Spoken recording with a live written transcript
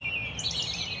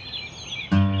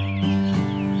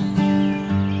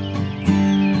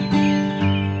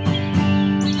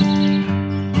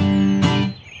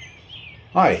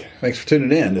Hi, thanks for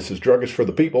tuning in. This is Druggist for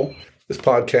the People. This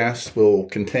podcast will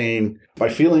contain my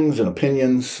feelings and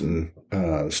opinions and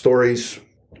stories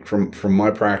from my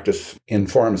practice in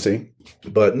pharmacy,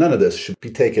 but none of this should be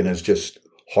taken as just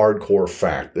hardcore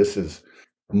fact. This is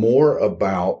more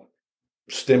about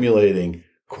stimulating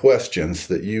questions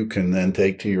that you can then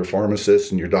take to your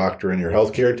pharmacist and your doctor and your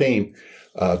healthcare team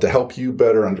to help you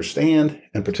better understand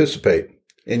and participate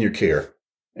in your care.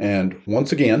 And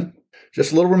once again,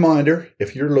 just a little reminder,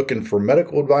 if you're looking for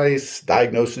medical advice,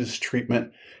 diagnosis,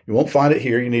 treatment, you won't find it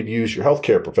here. You need to use your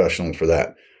healthcare professional for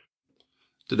that.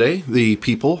 Today, the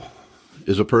people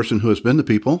is a person who has been the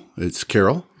people. It's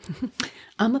Carol.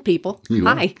 I'm a people.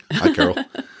 Hi. Hi, Carol.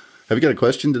 Have you got a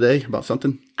question today about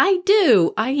something? I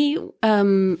do. I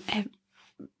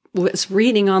was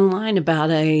reading online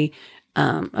about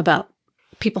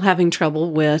people having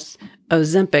trouble with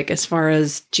Ozempic as far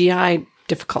as GI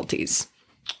difficulties.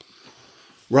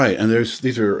 Right, and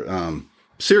these are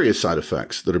serious side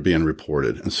effects that are being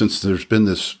reported. And since there's been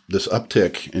this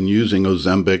uptick in using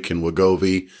Ozempic and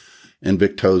Wegovy and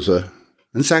Victoza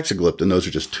and Saxenda, and those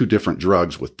are just two different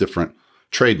drugs with different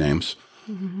trade names.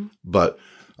 Mm-hmm. But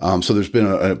so there's been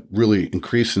a really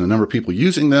increase in the number of people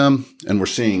using them, and we're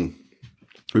seeing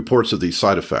reports of these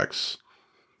side effects,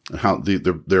 and how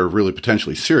they're really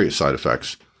potentially serious side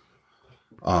effects.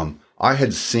 I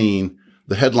had seen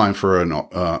the headline for an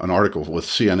article with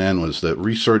CNN was that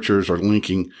researchers are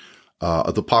linking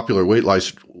the popular weight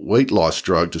loss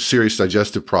drug to serious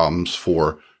digestive problems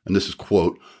for, and this is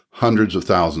quote, hundreds of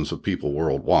thousands of people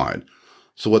worldwide.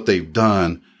 So what they've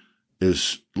done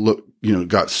is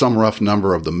got some rough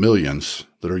number of the millions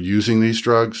that are using these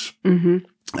drugs, mm-hmm.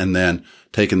 and then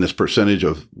taken this percentage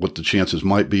of what the chances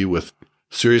might be with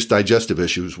serious digestive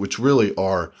issues, which really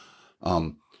are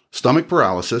stomach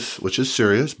paralysis, which is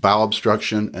serious, bowel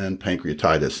obstruction, and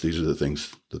pancreatitis. These are the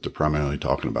things that they're primarily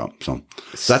talking about. So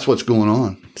that's what's going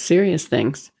on. Serious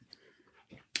things.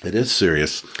 It is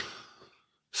serious.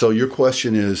 So your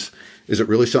question is it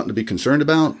really something to be concerned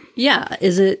about? Yeah.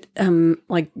 Is it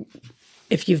like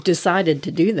if you've decided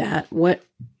to do that,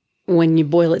 when you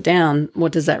boil it down,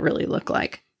 what does that really look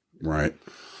like? Right.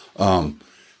 And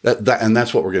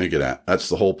that's what we're going to get at. That's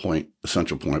the whole point,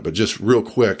 essential point. But just real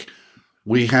quick,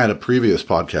 we had a previous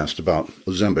podcast about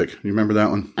Ozempic. You remember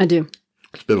that one? I do.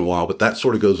 It's been a while, but that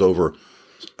sort of goes over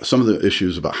some of the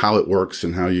issues about how it works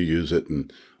and how you use it and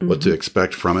mm-hmm. what to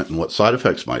expect from it and what side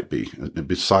effects might be,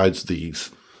 besides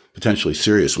these potentially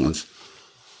serious ones.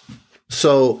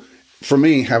 So for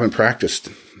me, having practiced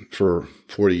for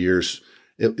 40 years,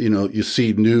 you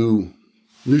see new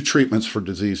treatments for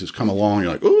diseases come along.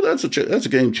 You're like, oh, that's a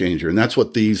game changer. And that's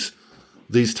what these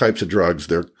types of drugs,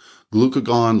 they're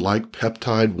glucagon-like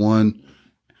peptide-1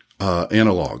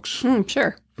 analogs.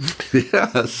 Sure.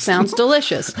 Yes. Sounds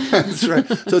delicious. That's right.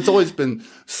 So it's always been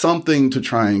something to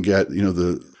try and get,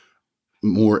 the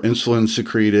more insulin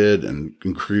secreted and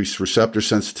increase receptor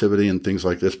sensitivity and things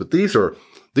like this. But these are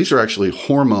actually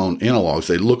hormone analogs.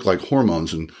 They look like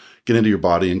hormones and get into your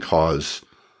body and cause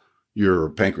your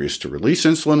pancreas to release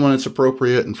insulin when it's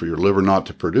appropriate and for your liver not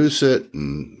to produce it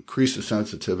and increase the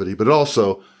sensitivity. But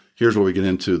also, here's where we get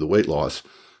into the weight loss,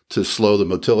 to slow the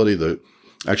motility, the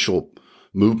actual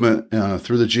movement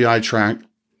through the GI tract,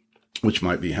 which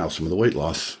might be how some of the weight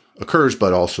loss occurs,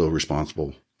 but also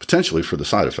responsible potentially for the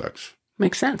side effects.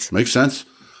 Makes sense. Makes sense?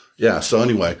 Yeah. So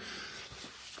anyway,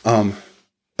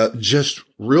 just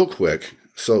real quick.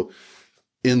 So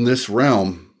in this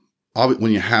realm,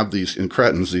 when you have these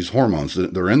incretins, these hormones,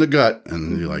 they're in the gut,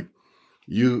 and you're like,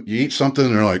 you eat something,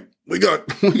 and they're like, we got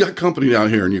company down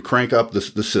here, and you crank up the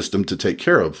system to take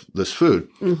care of this food.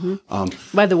 Mm-hmm.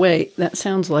 By the way, that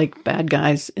sounds like bad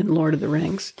guys in Lord of the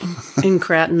Rings.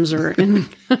 Incretins or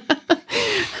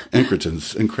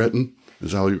Incretins. Incretin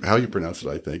is how you pronounce it,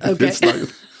 I think. Okay. It's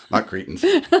not cretins.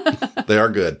 They are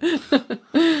good.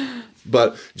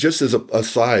 But just as a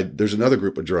aside, there's another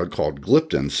group of drug called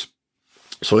Gliptins.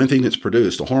 So anything that's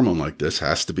produced, a hormone like this,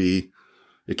 has to be,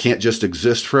 it can't just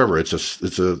exist forever.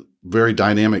 It's a very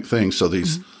dynamic thing. So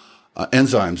these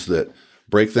enzymes that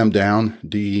break them down,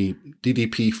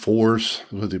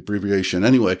 DDP4s with the abbreviation.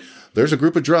 Anyway, there's a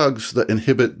group of drugs that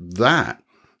inhibit that,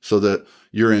 so that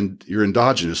your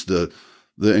endogenous, the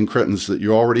incretins that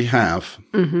you already have,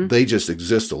 mm-hmm. they just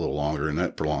exist a little longer, and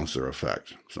that prolongs their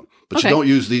effect. So, but okay. You don't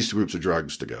use these groups of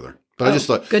drugs together. But I just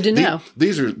thought, good to know.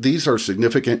 These are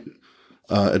significant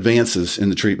advances in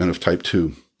the treatment of type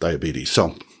 2 diabetes.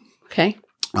 So, okay.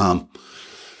 I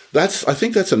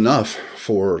think that's enough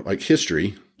for like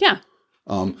history. Yeah.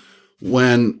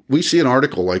 When we see an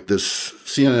article like this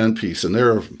CNN piece, and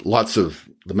there are lots of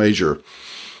the major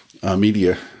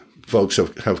media folks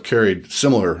have carried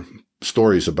similar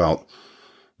stories about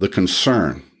the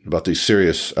concern about these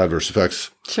serious adverse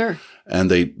effects. Sure. And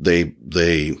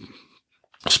they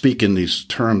speak in these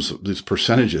terms, these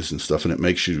percentages and stuff, and it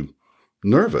makes you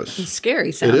nervous. It's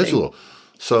scary sounding. It is a little.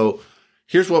 So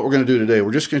here's what we're going to do today.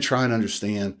 We're just going to try and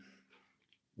understand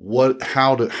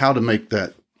how to make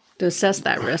that. To assess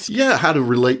that risk. Yeah, how to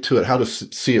relate to it, how to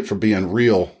see it for being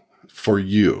real for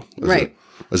you.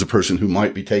 As a person who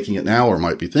might be taking it now or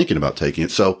might be thinking about taking it.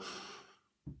 So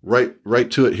right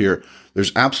to it here.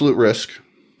 There's absolute risk,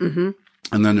 and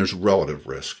then there's relative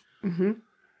risk. Mm-hmm.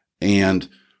 And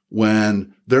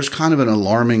when there's kind of an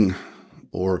alarming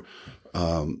or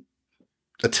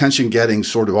attention-getting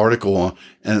sort of article,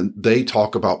 and they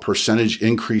talk about percentage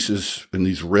increases in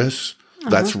these risks,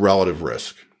 that's relative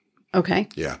risk. Okay.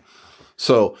 Yeah.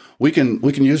 So we can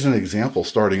use an example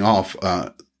starting off,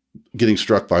 getting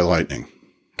struck by lightning.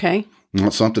 Okay.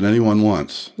 Not something anyone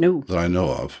wants. No. That I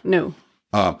know of. No.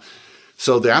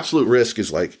 So the absolute risk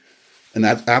is like, and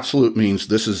that absolute means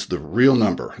this is the real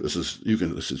number. This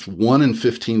is 1 in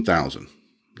 15,000.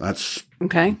 That's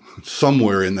okay.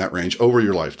 Somewhere in that range over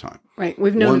your lifetime. Right.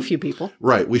 We've known a few people.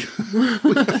 Right. It's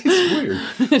weird.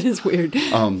 It is weird.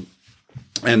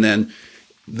 And then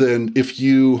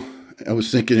I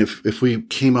was thinking if we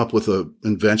came up with an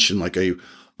invention like a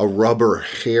rubber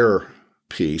hair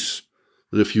piece,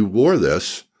 that if you wore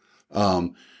this,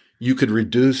 you could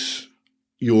reduce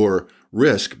your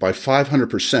risk by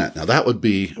 500%. Now that would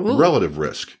be relative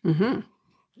risk. Mm-hmm.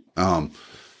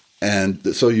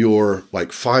 And so you're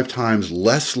like 5 times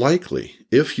less likely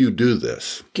if you do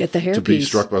this get the hair to be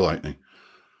struck by lightning.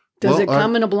 Does it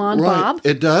come in a blonde bob?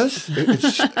 It does.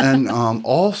 And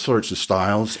all sorts of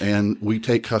styles, and we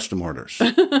take custom orders.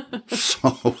 So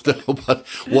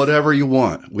whatever you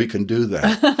want, we can do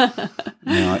that.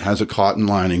 It has a cotton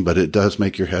lining, but it does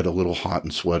make your head a little hot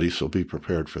and sweaty, so be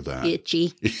prepared for that.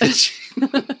 Itchy.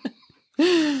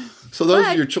 So those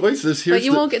are your choices. But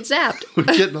you won't get zapped. We're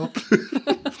getting up.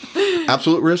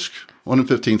 Absolute risk, 1 in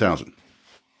 15,000.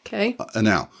 Okay. And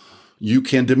now, you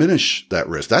can diminish that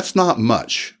risk. That's not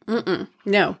much.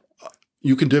 No.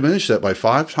 You can diminish that by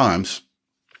 5 times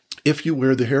if you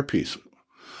wear the hairpiece.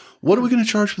 What are we going to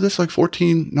charge for this? Like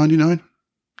 $14.99?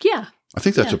 Yeah. I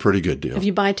think that's a pretty good deal. If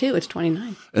you buy 2, it's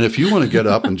 $29. And if you want to get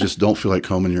up and just don't feel like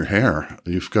combing your hair,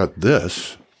 you've got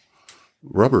this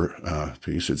rubber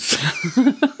piece. It's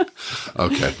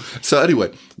okay. So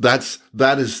anyway, that's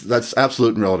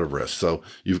absolute and relative risk. So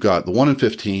you've got the 1 in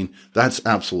 15. That's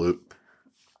absolute.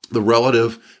 The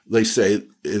relative, they say,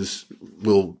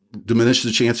 will diminish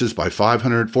the chances by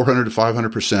 400 to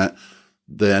 500%.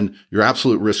 Then your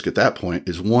absolute risk at that point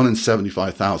is 1 in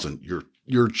 75,000.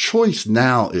 Your choice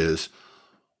now is,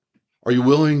 are you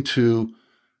willing to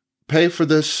pay for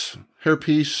this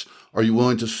hairpiece? Are you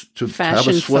willing to have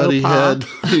a sweaty head?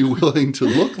 Are you willing to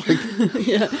look like?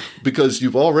 Yeah. Because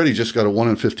you've already just got a 1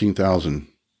 in 15,000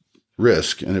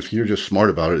 risk, and if you're just smart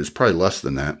about it, it's probably less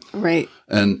than that. Right.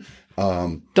 And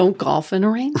don't golf in a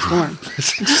rainstorm.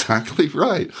 That's exactly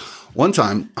right. One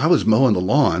time I was mowing the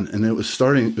lawn and it was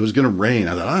going to rain.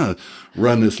 I thought, I'm going to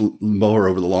run this mower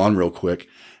over the lawn real quick.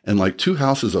 And like 2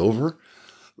 houses over,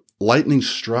 lightning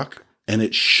struck and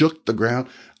it shook the ground.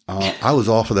 I was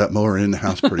off of that mower and in the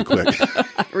house pretty quick.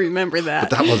 I remember that.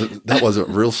 But that wasn't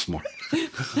real smart.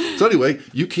 So anyway,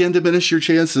 you can diminish your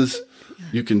chances.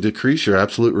 You can decrease your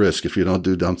absolute risk if you don't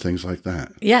do dumb things like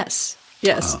that. Yes.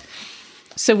 Yes.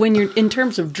 So when you're in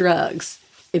terms of drugs,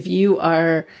 if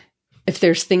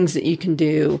there's things that you can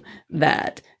do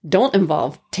that don't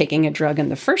involve taking a drug in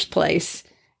the first place,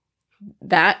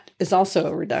 that is also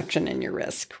a reduction in your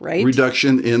risk, right?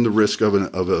 Reduction in the risk of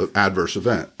an adverse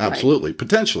event. Absolutely. Right.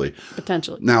 Potentially.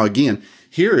 Now, again,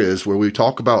 here is where we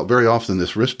talk about very often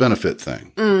this risk-benefit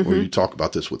thing, where you talk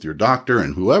about this with your doctor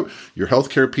and whoever, your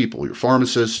healthcare people, your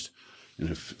pharmacist,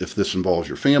 and if this involves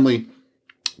your family,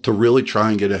 to really try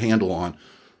and get a handle on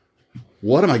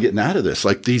what am I getting out of this?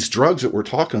 Like these drugs that we're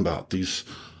talking about, these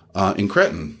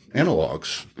incretin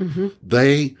analogs,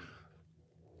 they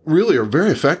really are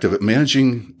very effective at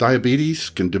managing diabetes,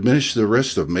 can diminish the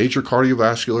risk of major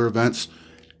cardiovascular events,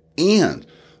 and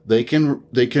they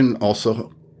can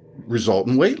also result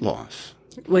in weight loss.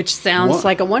 Which sounds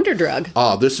like a wonder drug.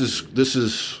 This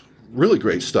is really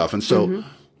great stuff. And so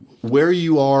where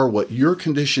you are, what your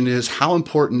condition is, how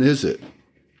important is it?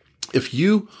 If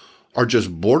you are just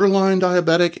borderline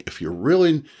diabetic, if you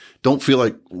really don't feel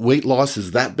like weight loss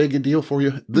is that big a deal for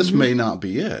you, this may not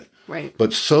be it. Right.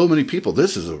 But so many people,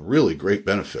 this is a really great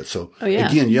benefit. So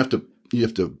again, you have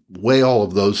to weigh all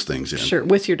of those things in. Sure,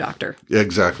 with your doctor.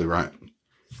 Exactly right.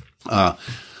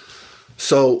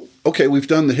 So okay, we've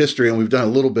done the history and we've done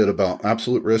a little bit about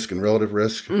absolute risk and relative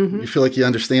risk. You feel like you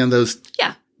understand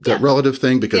that relative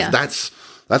thing? Because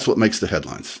that's what makes the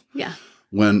headlines. Yeah.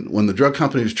 When the drug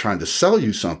company is trying to sell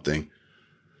you something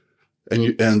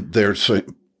and they're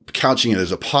couching it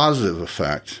as a positive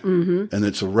effect and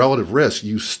it's a relative risk,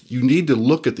 you need to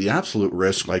look at the absolute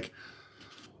risk, like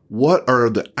what are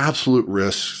the absolute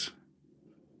risks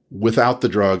without the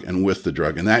drug and with the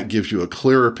drug? And that gives you a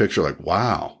clearer picture, like,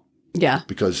 wow. Yeah.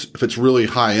 Because if it's really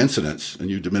high incidence and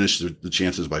you diminish the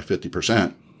chances by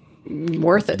 50%.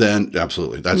 Worth it. Then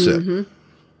absolutely. That's it.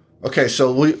 Okay.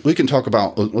 So we can talk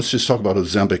about, let's just talk about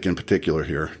Ozempic in particular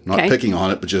here. Not picking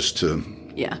on it, but just to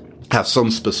have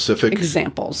some specific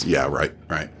examples. Yeah. Right.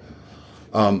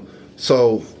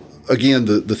 So again,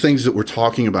 the things that we're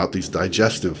talking about, these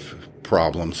digestive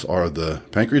problems, are the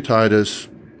pancreatitis,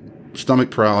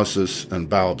 stomach paralysis, and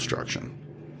bowel obstruction.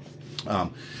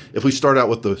 If we start out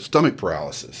with the stomach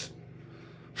paralysis,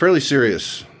 fairly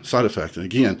serious side effect. And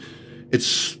again,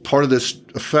 it's part of this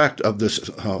effect of this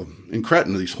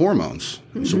incretin, these hormones.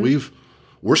 So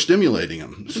we're stimulating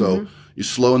them. So you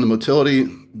slow in the motility.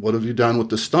 What have you done with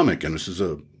the stomach? And this is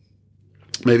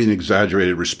maybe an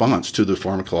exaggerated response to the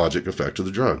pharmacologic effect of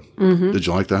the drug. Did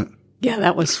you like that? Yeah,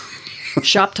 that was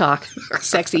shop talk.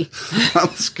 Sexy. That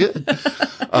was good.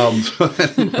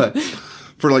 Anyway,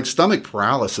 for like stomach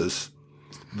paralysis,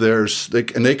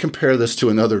 they compare this to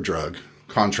another drug,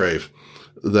 Contrave,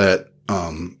 that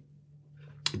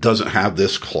doesn't have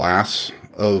this class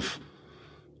of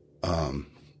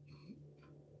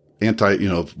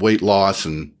weight loss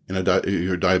and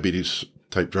your diabetes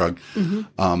type drug.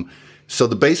 So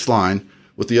the baseline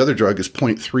with the other drug is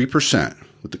 0.3%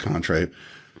 with the Contrave,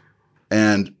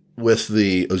 and with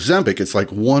the Ozempic, it's like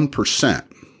 1%.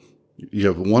 You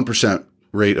have a 1%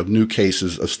 rate of new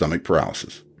cases of stomach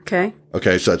paralysis. Okay.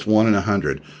 So that's 1 in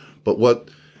 100. But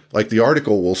like the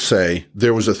article will say,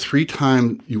 there was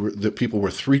that people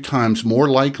were 3 times more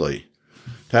likely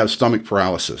to have stomach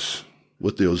paralysis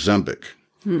with the Ozempic.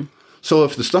 So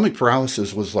if the stomach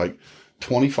paralysis was like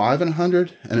 25 in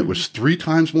 100 and it was 3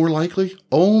 times more likely,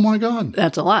 oh my God.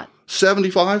 That's a lot.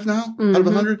 75 now out of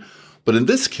 100. But in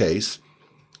this case,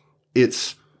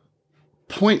 it's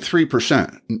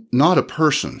 0.3%, not a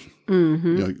person.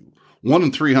 1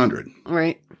 in 300.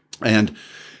 Right. And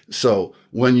so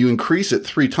when you increase it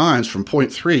 3 times from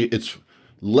 0.3, it's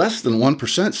less than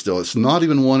 1% still. It's not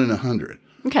even 1 in 100.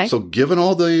 Okay. So given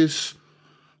all these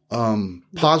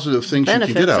positive things you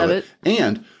can get out of it,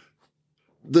 and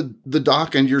the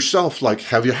doc and yourself, like,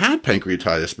 have you had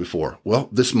pancreatitis before? Well,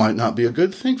 this might not be a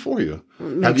good thing for you.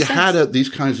 Have you had these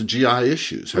kinds of GI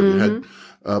issues? Have you had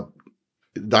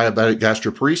diabetic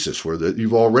gastroparesis where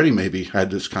you've already maybe had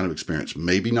this kind of experience?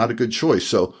 Maybe not a good choice.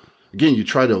 So again, you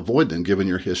try to avoid them given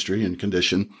your history and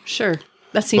condition. Sure.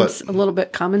 That seems a little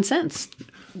bit common sense.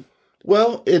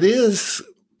 Well, it is.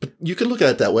 You can look at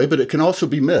it that way, but it can also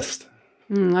be missed.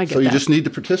 I get so you just need to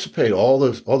participate. All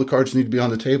the cards need to be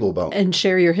on the table about. And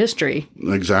share your history.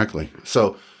 Exactly.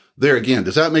 So there again,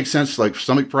 does that make sense? Like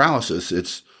stomach paralysis,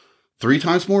 it's 3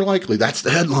 times more likely. That's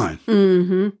the headline.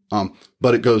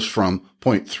 But it goes from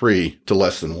 0.3 to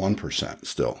less than 1%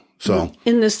 still. So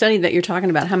in the study that you're talking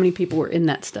about, how many people were in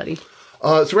that study?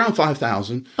 It's around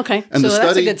 5,000. Okay, and so the study,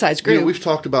 that's a good size group. We've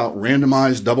talked about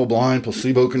randomized, double-blind,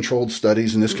 placebo-controlled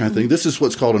studies and this kind of thing. This is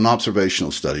what's called an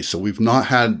observational study. So we've not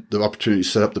had the opportunity to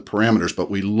set up the parameters,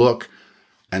 but we look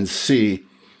and see.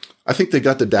 I think they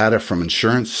got the data from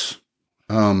insurance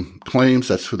claims.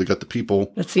 That's where they got the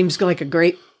people. That seems like a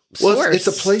great source. Well, it's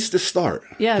a place to start.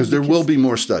 Yeah, because there will be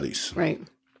more studies. Right.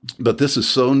 But this is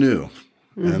so new,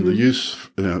 and the use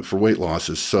for weight loss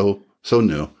is so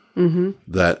new.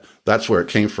 That's where it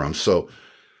came from. So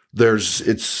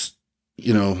it's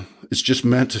just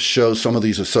meant to show some of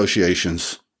these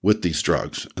associations with these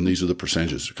drugs, and these are the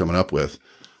percentages they're coming up with.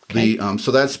 Okay.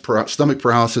 So that's stomach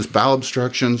paralysis, bowel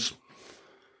obstructions,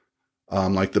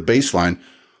 like the baseline,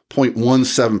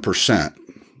 0.17%.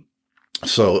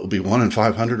 So it'll be 1 in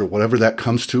 500 or whatever that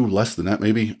comes to, less than that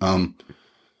maybe,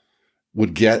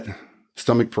 would get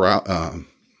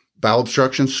bowel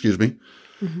obstructions,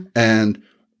 and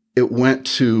it went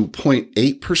to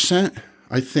 0.8%,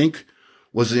 I think,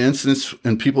 was the incidence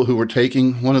in people who were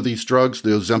taking one of these drugs,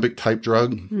 the Ozempic type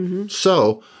drug.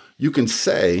 So you can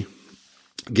say,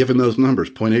 given those numbers,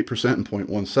 0.8% and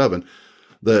 0.17,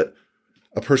 that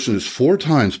a person is 4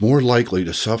 times more likely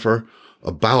to suffer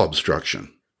a bowel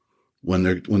obstruction when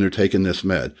they're taking this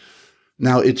med.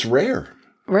 Now, it's rare.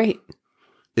 Right.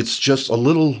 It's just a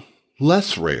little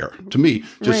less rare to me,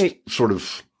 just sort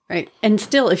of Right. And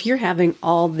still, if you're having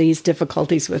all these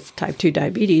difficulties with type 2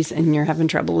 diabetes and you're having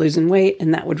trouble losing weight,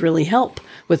 and that would really help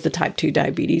with the type 2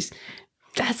 diabetes,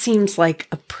 that seems like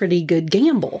a pretty good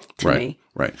gamble to me.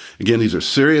 Right. Again, these are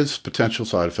serious potential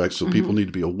side effects, so people need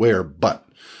to be aware. But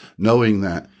knowing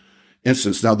that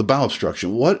instance, now the bowel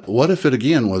obstruction, what if it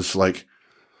again was like,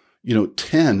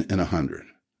 10 in 100,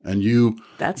 and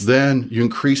then you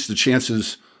increase the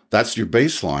chances. That's your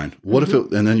baseline. What if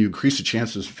and then you increase the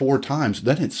chances 4 times,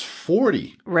 then it's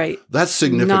 40. Right. That's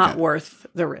significant. Not worth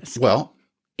the risk. Well,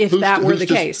 if that were the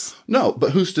case. No,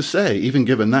 but who's to say, even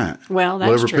given that? Well,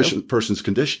 that's true. Whatever person's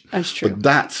condition. That's true. But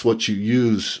that's what you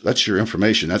use. That's your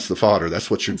information. That's the fodder. That's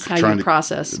what you're trying to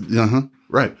process.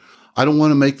 Right. I don't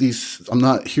want to make these, I'm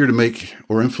not here to make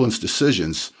or influence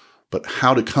decisions, but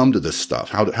how to come to this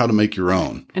stuff, how to make your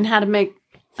own. And how to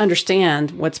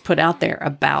understand what's put out there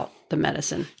about the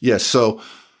medicine. Yes. So,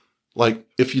 like,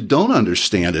 if you don't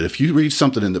understand it, if you read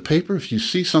something in the paper, if you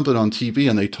see something on TV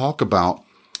and they talk about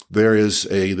there is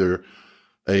either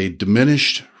a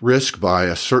diminished risk by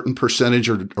a certain percentage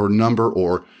or number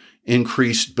or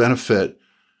increased benefit,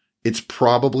 it's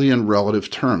probably in relative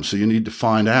terms. So you need to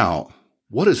find out,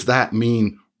 what does that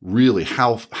mean really?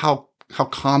 How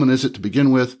common is it to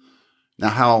begin with? Now,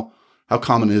 how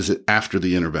common is it after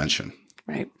the intervention?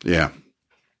 Right. Yeah.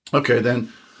 Okay,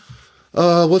 then.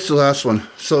 What's the last one?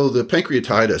 So the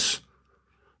pancreatitis.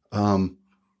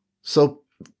 So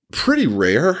pretty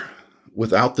rare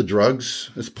without the drugs.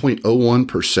 It's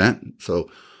 0.01%. So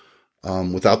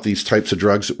without these types of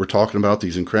drugs that we're talking about,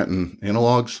 these incretin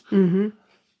analogs.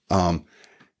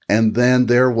 And then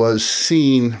there was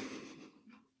seen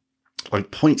like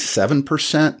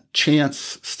 0.7%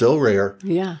 chance, still rare.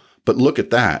 Yeah. But look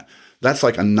at that. That's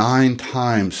like a 9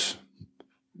 times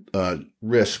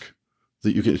risk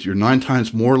that you're 9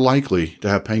 times more likely to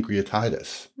have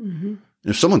pancreatitis. And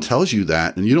if someone tells you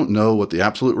that and you don't know what the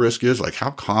absolute risk is, like,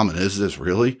 how common is this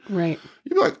really? Right.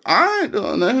 You'd be like, I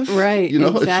don't know. Right.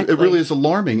 Exactly. It really is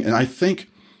alarming. And I think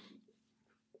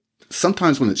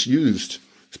sometimes when it's used,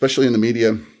 especially in the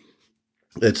media,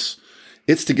 it's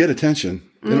to get attention.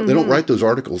 They don't write those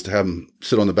articles to have them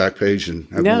sit on the back page and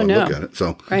have everyone look at it.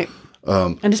 So, right.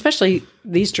 And especially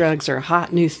these drugs are a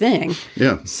hot new thing.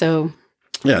 Yeah. So,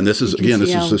 yeah. And this is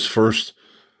this first.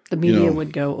 The media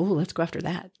would go, oh, let's go after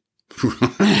that.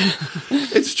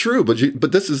 It's true.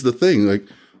 But this is the thing. Like,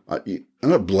 I'm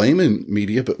not blaming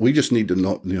media, but we just need to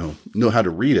know how to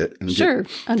read it and get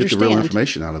the real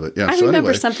information out of it. Yeah. I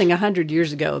remember something 100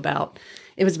 years ago about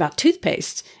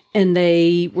toothpaste. And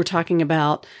they were talking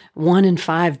about 1 in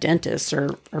 5 dentists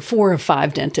or 4 of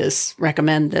 5 dentists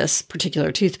recommend this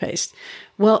particular toothpaste.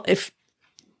 Well, if,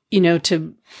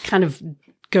 to kind of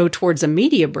go towards a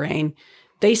media brain,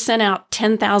 they sent out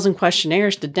 10,000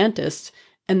 questionnaires to dentists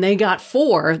and they got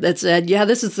 4 that said, yeah,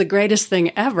 this is the greatest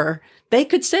thing ever. They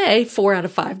could say 4 out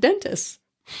of 5 dentists.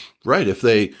 Right. If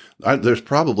there's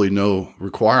probably no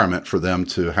requirement for them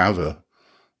to have a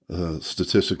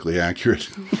statistically accurate.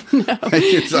 No.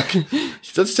 It's like,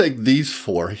 let's take these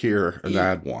 4 here and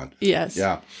add 1. Yes.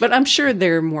 Yeah. But I'm sure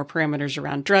there are more parameters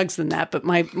around drugs than that. But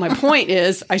my point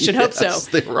is, I should hope so.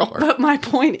 There are. But my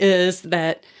point is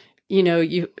that,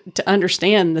 you to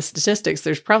understand the statistics,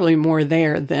 there's probably more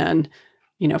there than,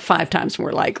 5 times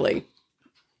more likely.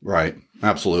 Right.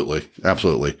 Absolutely.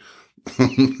 Absolutely.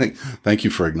 Thank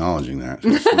you for acknowledging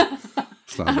that.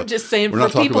 I'm just saying, for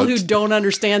people who don't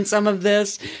understand some of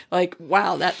this, like,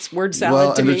 wow, that's word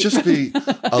salad to me. Well, and it'd just be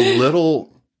a little,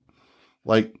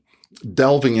 like,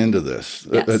 delving into this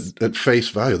at face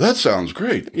value. That sounds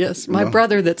great. Yes. My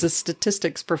brother, that's a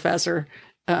statistics professor,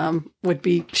 would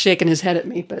be shaking his head at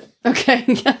me, but okay.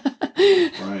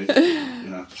 Right.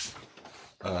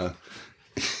 Yeah.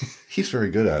 He's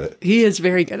very good at it. He is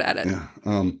very good at it.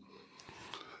 Yeah.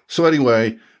 So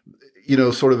anyway,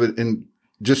 sort of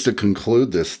just to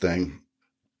conclude this thing,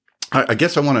 I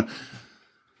guess I want to,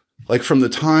 like, from the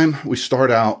time we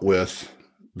start out with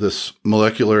this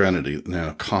molecular entity,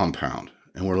 compound,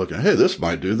 and we're looking, hey, this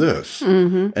might do this.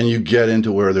 And you get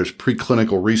into where there's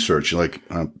preclinical research, like,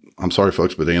 I'm sorry,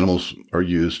 folks, but animals are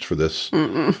used for this.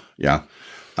 Yeah.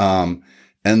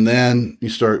 And then you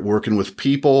start working with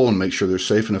people and make sure they're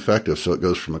safe and effective. So it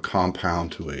goes from a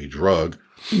compound to a drug.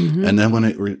 And then when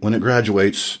it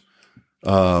graduates,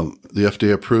 the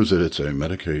FDA approves it. It's a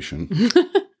medication.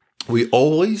 We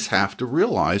always have to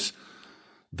realize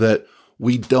that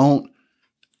we don't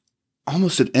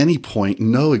almost at any point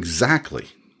know exactly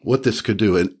what this could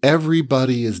do. And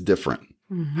everybody is different.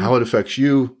 How it affects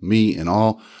you, me, and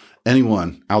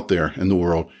anyone out there in the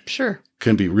world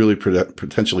can be really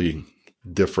potentially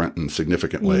different in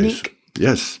significant ways. Unique.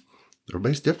 Yes.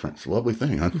 Everybody's different. It's a lovely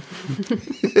thing, huh?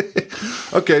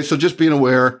 Okay, so just being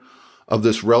aware of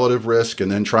this relative risk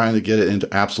and then trying to get it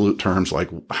into absolute terms, like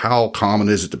how common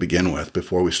is it to begin with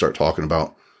before we start talking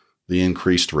about the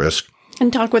increased risk.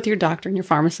 And talk with your doctor and your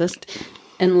pharmacist.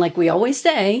 And like we always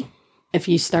say, if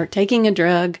you start taking a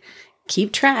drug,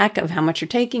 keep track of how much you're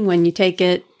taking when you take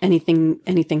it.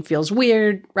 Anything feels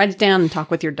weird, write it down and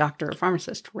talk with your doctor or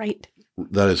pharmacist, right?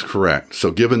 That is correct.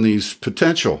 So given these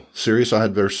potential serious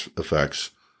adverse effects,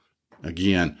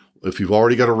 again, if you've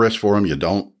already got a risk for them, you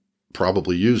don't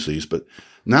probably use these. But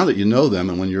now that you know them,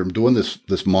 and when you're doing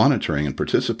this monitoring and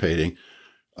participating,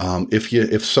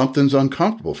 if something's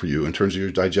uncomfortable for you in terms of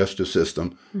your digestive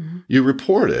system, you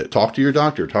report it. Talk to your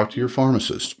doctor. Talk to your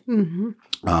pharmacist,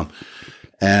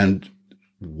 and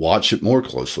watch it more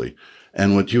closely.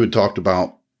 And what you had talked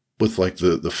about with like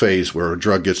the phase where a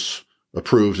drug gets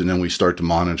approved and then we start to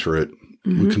monitor it,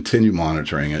 we continue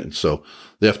monitoring it. And so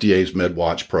the FDA's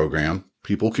Medwatch program,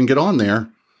 people can get on there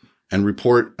and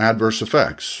report adverse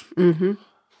effects.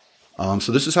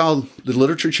 So this is how the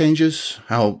literature changes,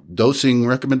 how dosing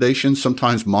recommendations,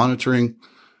 sometimes monitoring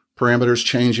parameters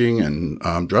changing,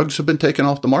 and drugs have been taken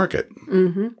off the market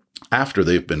after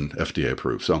they've been FDA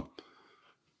approved. So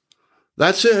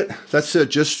that's it. That's it.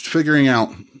 Just figuring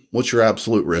out what your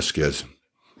absolute risk is,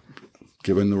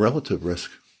 given the relative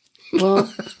risk. Well,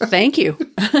 thank you.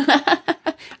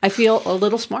 I feel a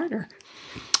little smarter.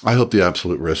 I hope the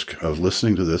absolute risk of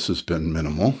listening to this has been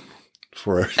minimal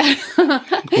for you.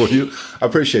 I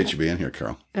appreciate you being here,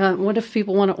 Carol. What if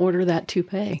people want to order that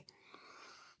toupee?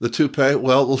 The toupee?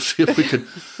 Well, we'll see if we can.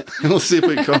 We'll see if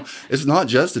we can. It's not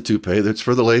just a toupee; it's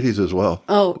for the ladies as well.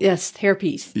 Oh yes,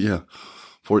 hairpiece. Yeah,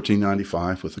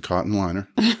 $14.95 with a cotton liner.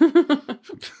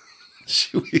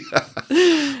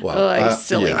 Well,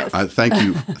 silliness.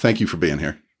 Thank you for being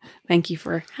here. Thank you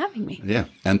for having me. Yeah,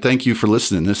 and thank you for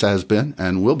listening. This has been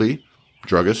and will be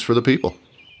Druggists for the People.